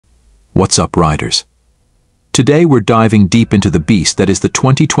What's up, riders? Today we're diving deep into the beast that is the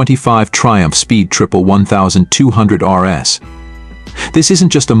 2025 Triumph Speed Triple 1200 RS. This isn't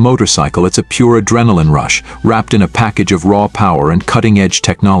just a motorcycle, it's a pure adrenaline rush, wrapped in a package of raw power and cutting-edge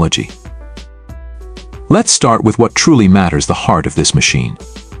technology. Let's start with what truly matters, the heart of this machine.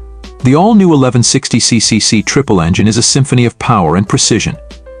 The all-new 1160cc triple engine is a symphony of power and precision.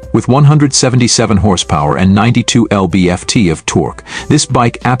 With 177 horsepower and 92 lb-ft of torque, this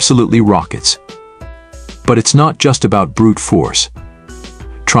bike absolutely rockets. But it's not just about brute force.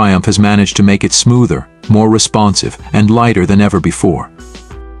 Triumph has managed to make it smoother, more responsive, and lighter than ever before.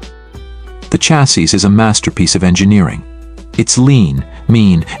 The chassis is a masterpiece of engineering. It's lean,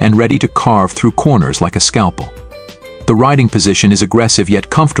 mean, and ready to carve through corners like a scalpel. The riding position is aggressive yet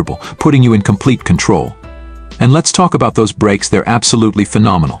comfortable, putting you in complete control. And let's talk about those brakes, they're absolutely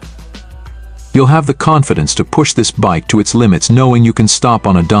phenomenal. You'll have the confidence to push this bike to its limits knowing you can stop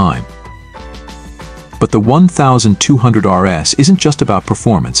on a dime. But the 1200 RS isn't just about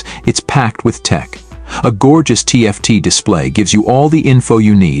performance, it's packed with tech. A gorgeous TFT display gives you all the info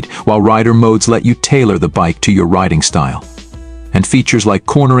you need, while rider modes let you tailor the bike to your riding style. And features like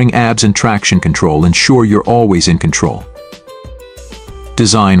cornering, ABS, and traction control ensure you're always in control.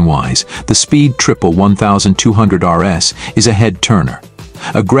 Design-wise, the Speed Triple 1200 RS is a head-turner.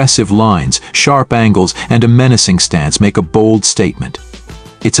 Aggressive lines, sharp angles, and a menacing stance make a bold statement.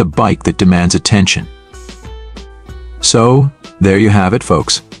 It's a bike that demands attention. So, there you have it,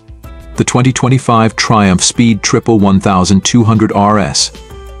 folks. The 2025 Triumph Speed Triple 1200 RS.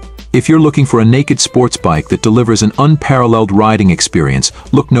 If you're looking for a naked sports bike that delivers an unparalleled riding experience,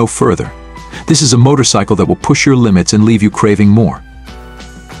 look no further. This is a motorcycle that will push your limits and leave you craving more.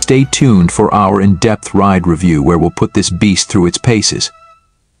 Stay tuned for our in-depth ride review where we'll put this beast through its paces.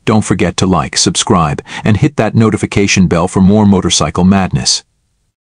 Don't forget to like, subscribe, and hit that notification bell for more motorcycle madness.